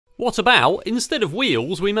What about, instead of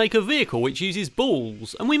wheels, we make a vehicle which uses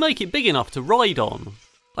balls, and we make it big enough to ride on?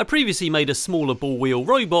 I previously made a smaller ball wheel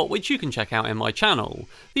robot which you can check out in my channel.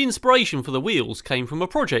 The inspiration for the wheels came from a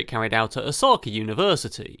project carried out at Osaka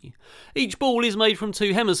University. Each ball is made from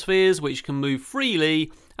two hemispheres which can move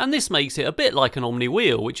freely, and this makes it a bit like an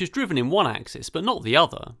omni-wheel which is driven in one axis but not the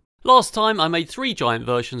other. Last time I made 3 giant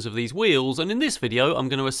versions of these wheels, and in this video I'm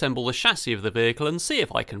going to assemble the chassis of the vehicle and see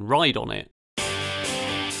if I can ride on it.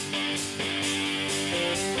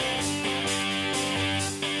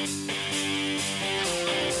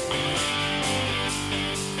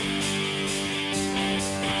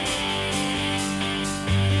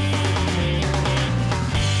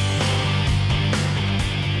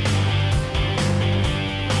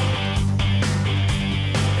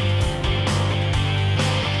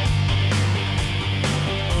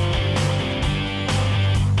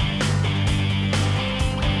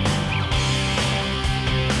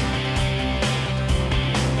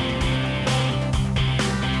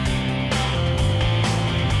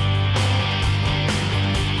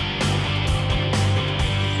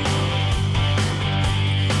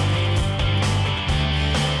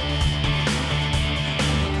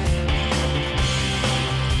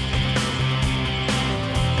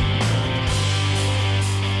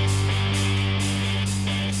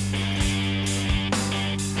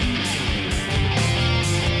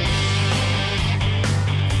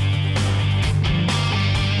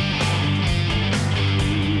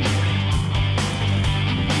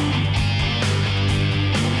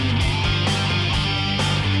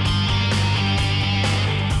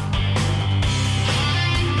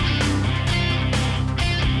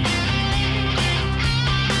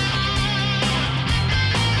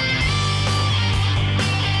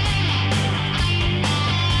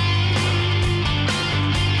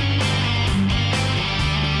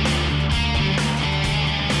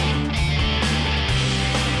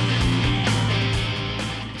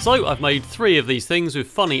 So I've made 3 of these things with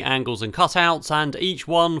funny angles and cutouts, and each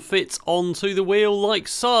one fits onto the wheel like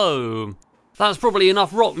so. That's probably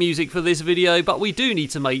enough rock music for this video, but we do need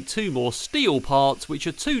to make 2 more steel parts, which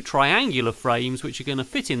are 2 triangular frames which are going to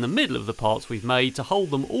fit in the middle of the parts we've made to hold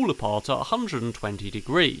them all apart at 120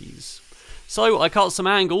 degrees. So I cut some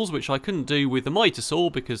angles which I couldn't do with the miter saw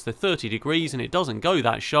because they're 30 degrees and it doesn't go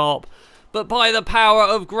that sharp, but by the power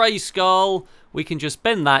of Grayskull we can just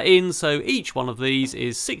bend that in so each one of these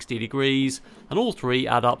is 60 degrees and all 3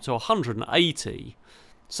 add up to 180.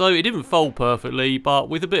 So it didn't fold perfectly, but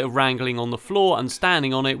with a bit of wrangling on the floor and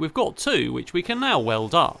standing on it we've got 2 which we can now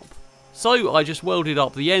weld up. So I just welded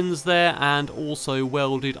up the ends there and also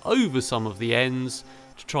welded over some of the ends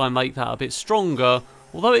to try and make that a bit stronger,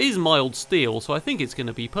 although it is mild steel so I think it's going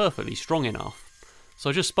to be perfectly strong enough. So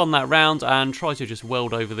I just spun that round and tried to just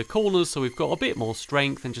weld over the corners so we've got a bit more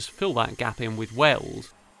strength and just fill that gap in with weld.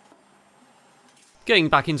 Getting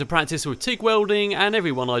back into practice with TIG welding, and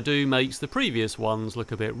every one I do makes the previous ones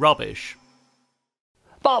look a bit rubbish.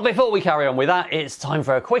 But before we carry on with that, it's time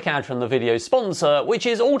for a quick ad from the video sponsor, which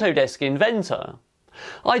is Autodesk Inventor.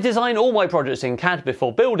 I design all my projects in CAD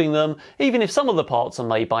before building them, even if some of the parts are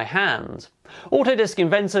made by hand. Autodesk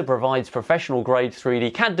Inventor provides professional-grade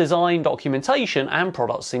 3D CAD design, documentation and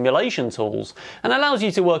product simulation tools, and allows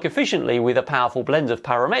you to work efficiently with a powerful blend of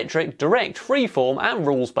parametric, direct, freeform and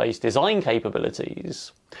rules-based design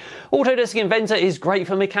capabilities. Autodesk Inventor is great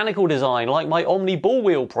for mechanical design, like my omni-ball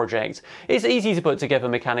wheel project. It's easy to put together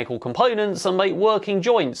mechanical components and make working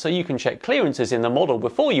joints so you can check clearances in the model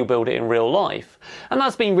before you build it in real life, and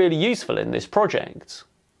that's been really useful in this project.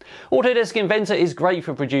 Autodesk Inventor is great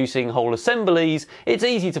for producing whole assemblies. It's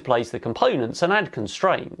easy to place the components and add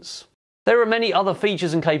constraints. There are many other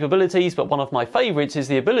features and capabilities, but one of my favourites is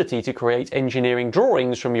the ability to create engineering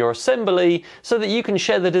drawings from your assembly so that you can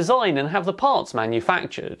share the design and have the parts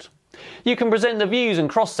manufactured. You can present the views and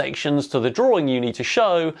cross-sections to the drawing you need to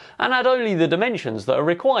show and add only the dimensions that are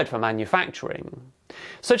required for manufacturing.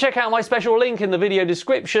 So check out my special link in the video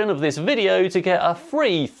description of this video to get a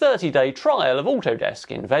free 30-day trial of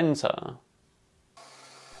Autodesk Inventor.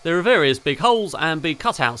 There are various big holes and big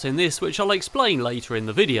cutouts in this which I'll explain later in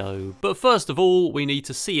the video, but first of all we need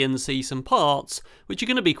to CNC some parts which are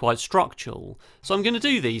going to be quite structural, so I'm going to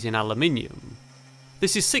do these in aluminium.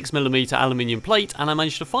 This is 6mm aluminium plate, and I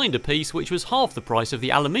managed to find a piece which was half the price of the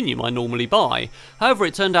aluminium I normally buy. However,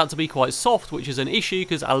 it turned out to be quite soft, which is an issue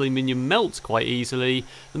because aluminium melts quite easily.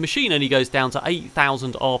 The machine only goes down to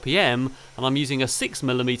 8,000 RPM, and I'm using a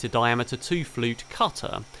 6mm diameter 2-flute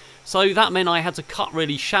cutter. So that meant I had to cut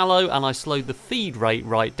really shallow, and I slowed the feed rate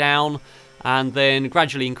right down. and then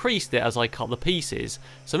gradually increased it as I cut the pieces.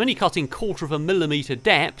 So I'm only cutting 1/4 millimeter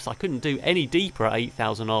depth. I couldn't do any deeper at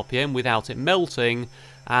 8,000 RPM without it melting,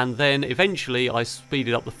 and then eventually I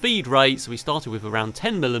speeded up the feed rate, so we started with around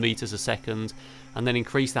 10 millimeters a second and then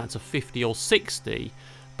increased that to 50 or 60.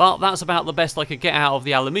 But that's about the best I could get out of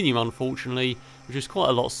the aluminium, unfortunately, which is quite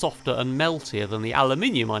a lot softer and meltier than the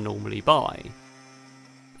aluminium I normally buy.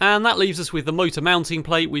 And that leaves us with the motor mounting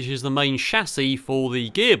plate, which is the main chassis for the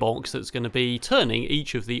gearbox that's going to be turning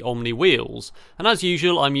each of the Omni wheels. And as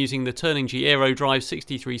usual, I'm using the Turning G Aerodrive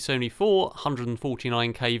 6374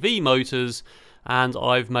 149 kV motors, and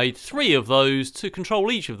I've made 3 of those to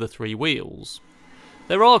control each of the 3 wheels.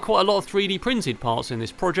 There are quite a lot of 3D printed parts in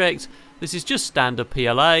this project. This is just standard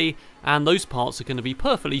PLA, and those parts are going to be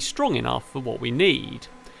perfectly strong enough for what we need.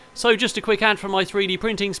 So just a quick ad from my 3D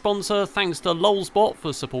printing sponsor, thanks to Lolsbot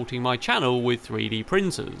for supporting my channel with 3D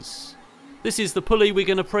printers. This is the pulley we're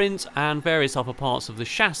going to print and various other parts of the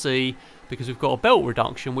chassis, because we've got a belt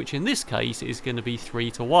reduction, which in this case is going to be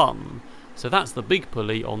 3:1. So that's the big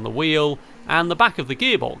pulley on the wheel, and the back of the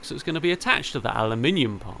gearbox that's going to be attached to the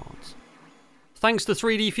aluminium part. Thanks to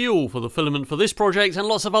 3D Fuel for the filament for this project and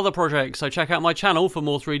lots of other projects, so check out my channel for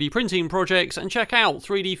more 3D printing projects and check out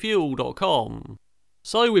 3dfuel.com.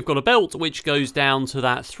 So we've got a belt which goes down to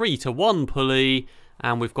that 3:1 pulley,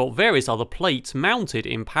 and we've got various other plates mounted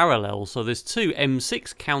in parallel. So there's 2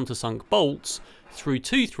 M6 countersunk bolts through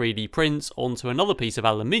 2 3D prints onto another piece of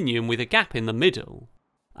aluminium with a gap in the middle.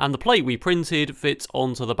 And the plate we printed fits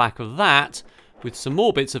onto the back of that, with some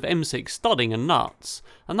more bits of M6 studding and nuts,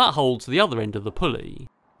 and that holds the other end of the pulley.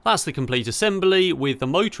 That's the complete assembly, with the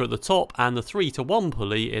motor at the top and the 3:1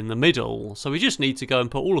 pulley in the middle, so we just need to go and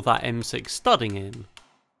put all of that M6 studding in.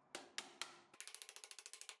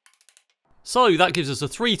 So that gives us a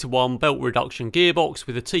 3:1 belt reduction gearbox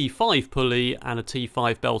with a T5 pulley and a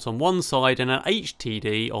T5 belt on one side and an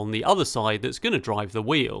HTD on the other side that's going to drive the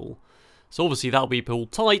wheel. So obviously that'll be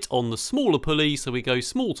pulled tight on the smaller pulley, so we go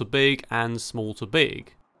small to big and small to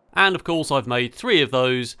big. And of course I've made 3 of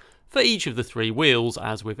those for each of the 3 wheels,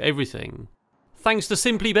 as with everything. Thanks to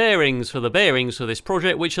Simply Bearings for the bearings for this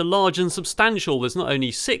project, which are large and substantial. There's not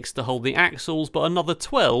only 6 to hold the axles, but another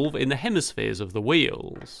 12 in the hemispheres of the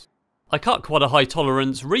wheels. I cut quite a high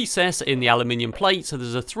tolerance recess in the aluminium plate, so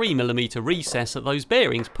there's a 3mm recess that those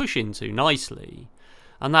bearings push into nicely.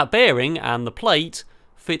 And that bearing and the plate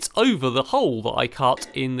fits over the hole that I cut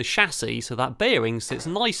in the chassis, so that bearing sits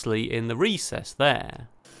nicely in the recess there.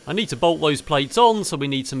 I need to bolt those plates on, so we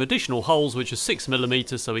need some additional holes which are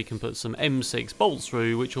 6mm, so we can put some M6 bolts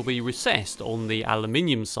through, which will be recessed on the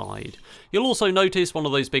aluminium side. You'll also notice one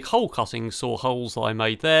of those big hole cutting saw holes that I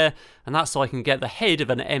made there, and that's so I can get the head of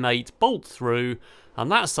an M8 bolt through,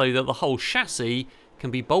 and that's so that the whole chassis can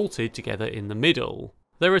be bolted together in the middle.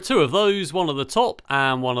 There are 2 of those, one at the top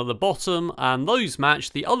and one at the bottom, and those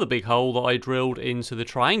match the other big hole that I drilled into the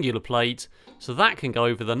triangular plate, so that can go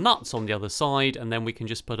over the nuts on the other side, and then we can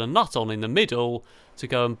just put a nut on in the middle to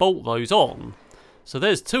go and bolt those on. So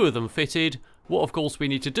there's 2 of them fitted. What of course we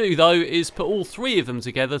need to do though is put all 3 of them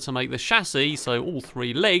together to make the chassis, so all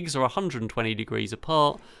 3 legs are 120 degrees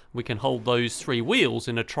apart. We can hold those 3 wheels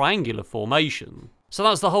in a triangular formation. So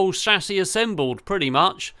that's the whole chassis assembled pretty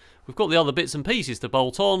much. We've got the other bits and pieces to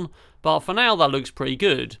bolt on, but for now that looks pretty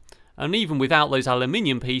good. And even without those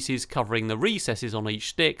aluminium pieces covering the recesses on each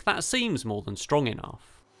stick, that seems more than strong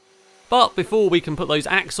enough. But before we can put those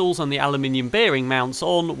axles and the aluminium bearing mounts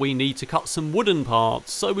on, we need to cut some wooden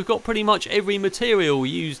parts. So we've got pretty much every material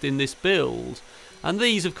used in this build. And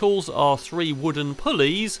these of course are 3 wooden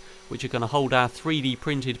pulleys, which are going to hold our 3D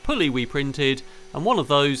printed pulley we printed, and one of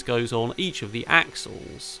those goes on each of the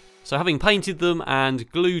axles. So having painted them and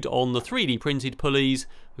glued on the 3D printed pulleys,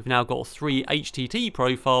 we've now got 3 HTT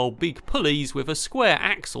profile big pulleys with a square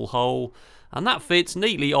axle hole, and that fits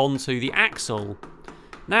neatly onto the axle.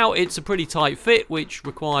 Now it's a pretty tight fit, which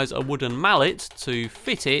requires a wooden mallet to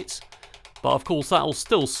fit it, but of course that'll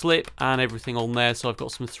still slip and everything on there, so I've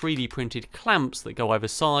got some 3D printed clamps that go either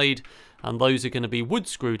side, and those are going to be wood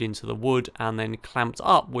screwed into the wood and then clamped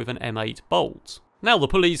up with an M8 bolt. Now the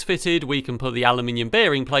pulley's fitted, we can put the aluminium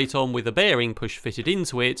bearing plate on with a bearing push fitted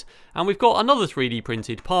into it, and we've got another 3D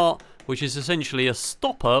printed part, which is essentially a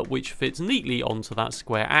stopper which fits neatly onto that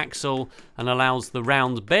square axle and allows the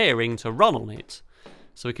round bearing to run on it.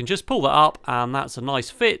 So we can just pull that up, and that's a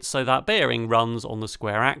nice fit, so that bearing runs on the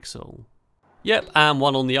square axle. Yep, and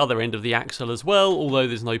one on the other end of the axle as well, although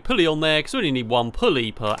there's no pulley on there because we only need 1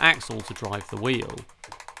 pulley per axle to drive the wheel.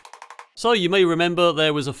 So you may remember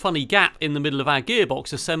there was a funny gap in the middle of our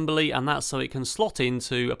gearbox assembly, and that's so it can slot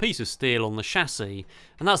into a piece of steel on the chassis.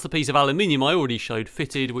 And that's the piece of aluminium I already showed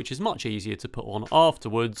fitted, which is much easier to put on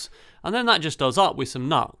afterwards. And then that just does up with some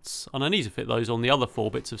nuts, and I need to fit those on the other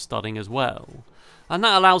 4 bits of studding as well. And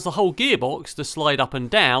that allows the whole gearbox to slide up and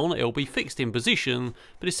down. It'll be fixed in position,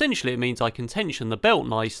 but essentially it means I can tension the belt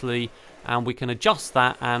nicely, and we can adjust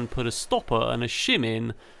that and put a stopper and a shim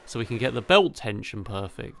in so we can get the belt tension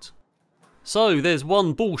perfect. So there's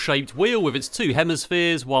one ball-shaped wheel with its 2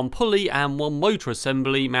 hemispheres, 1 pulley and 1 motor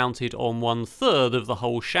assembly mounted on 1/3 of the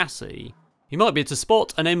whole chassis. You might be able to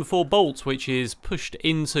spot an M4 bolt which is pushed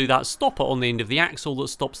into that stopper on the end of the axle that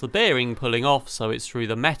stops the bearing pulling off, so it's through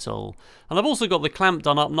the metal. And I've also got the clamp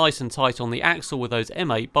done up nice and tight on the axle with those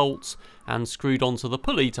M8 bolts and screwed onto the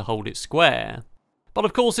pulley to hold it square. But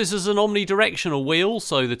of course this is an omnidirectional wheel,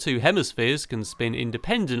 so the 2 hemispheres can spin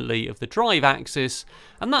independently of the drive axis,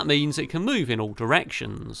 and that means it can move in all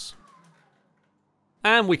directions.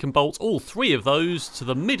 And we can bolt all 3 of those to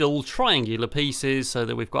the middle triangular pieces so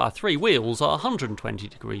that we've got our 3 wheels at 120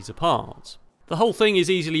 degrees apart. The whole thing is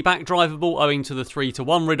easily back drivable owing to the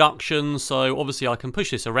 3-to-1 reduction, so obviously I can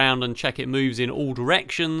push this around and check it moves in all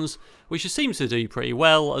directions, which it seems to do pretty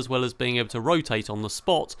well, as well as being able to rotate on the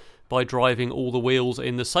spot by driving all the wheels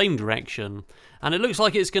in the same direction. And it looks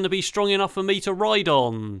like it's going to be strong enough for me to ride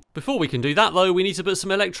on. Before we can do that though, we need to put some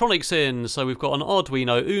electronics in. So we've got an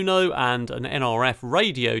Arduino Uno and an NRF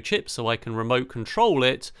radio chip so I can remote control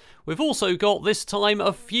it. We've also got this time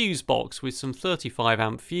a fuse box with some 35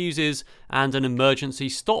 amp fuses and an emergency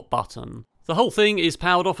stop button. The whole thing is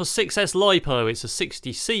powered off a 6S LiPo. It's a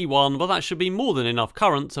 60C one, but that should be more than enough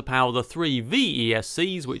current to power the 3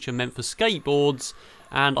 VESCs, which are meant for skateboards.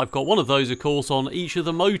 And I've got one of those of course on each of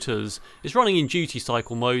the motors. It's running in duty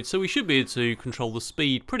cycle mode, so we should be able to control the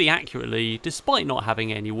speed pretty accurately despite not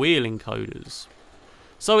having any wheel encoders.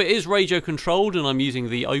 So it is radio controlled, and I'm using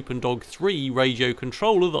the OpenDog 3 radio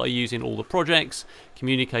controller that I use in all the projects,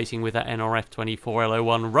 communicating with that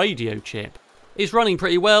NRF24L01 radio chip. It's running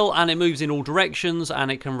pretty well and it moves in all directions and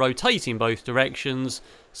it can rotate in both directions,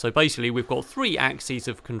 so basically we've got 3 axes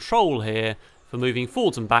of control here for moving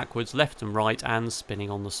forwards and backwards, left and right, and spinning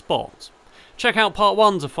on the spot. Check out part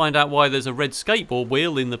 1 to find out why there's a red skateboard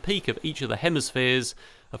wheel in the peak of each of the hemispheres.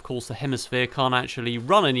 Of course the hemisphere can't actually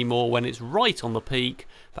run anymore when it's right on the peak,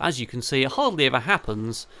 but as you can see it hardly ever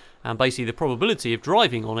happens, and basically the probability of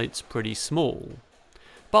driving on it's pretty small.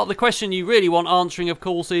 But the question you really want answering of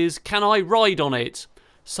course is, can I ride on it?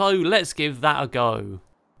 So let's give that a go.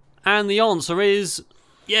 And the answer is,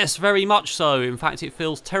 yes, very much so. In fact, it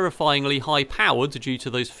feels terrifyingly high powered due to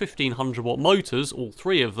those 1500 watt motors, all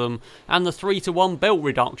 3 of them, and the 3-to-1 belt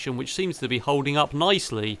reduction, which seems to be holding up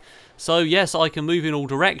nicely. So yes, I can move in all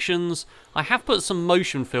directions. I have put some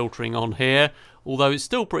motion filtering on here, although it's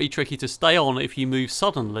still pretty tricky to stay on if you move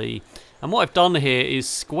suddenly. And what I've done here is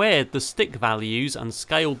squared the stick values and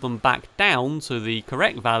scaled them back down to the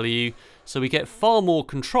correct value, so we get far more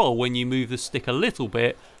control when you move the stick a little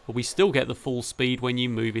bit, but we still get the full speed when you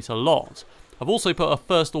move it a lot. I've also put a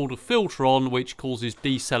first order filter on which causes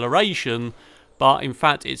deceleration, but in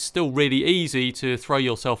fact it's still really easy to throw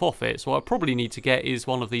yourself off it. So what I probably need to get is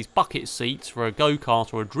one of these bucket seats for a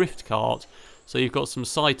go-kart or a drift kart, so you've got some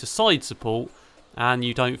side to side support and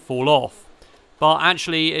you don't fall off. But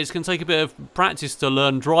actually it's going to take a bit of practice to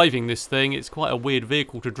learn driving this thing. It's quite a weird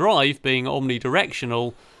vehicle to drive, being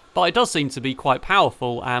omnidirectional, but it does seem to be quite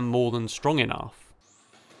powerful and more than strong enough.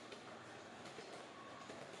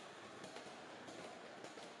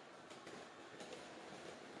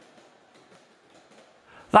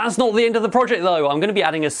 That's not the end of the project though. I'm going to be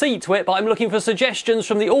adding a seat to it, but I'm looking for suggestions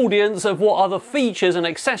from the audience of what other features and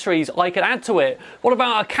accessories I could add to it. What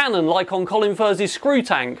about a cannon like on Colin Furze's screw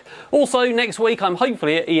tank? Also, next week I'm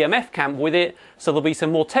hopefully at EMF camp with it, so there'll be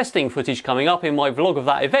some more testing footage coming up in my vlog of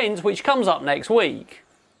that event, which comes up next week.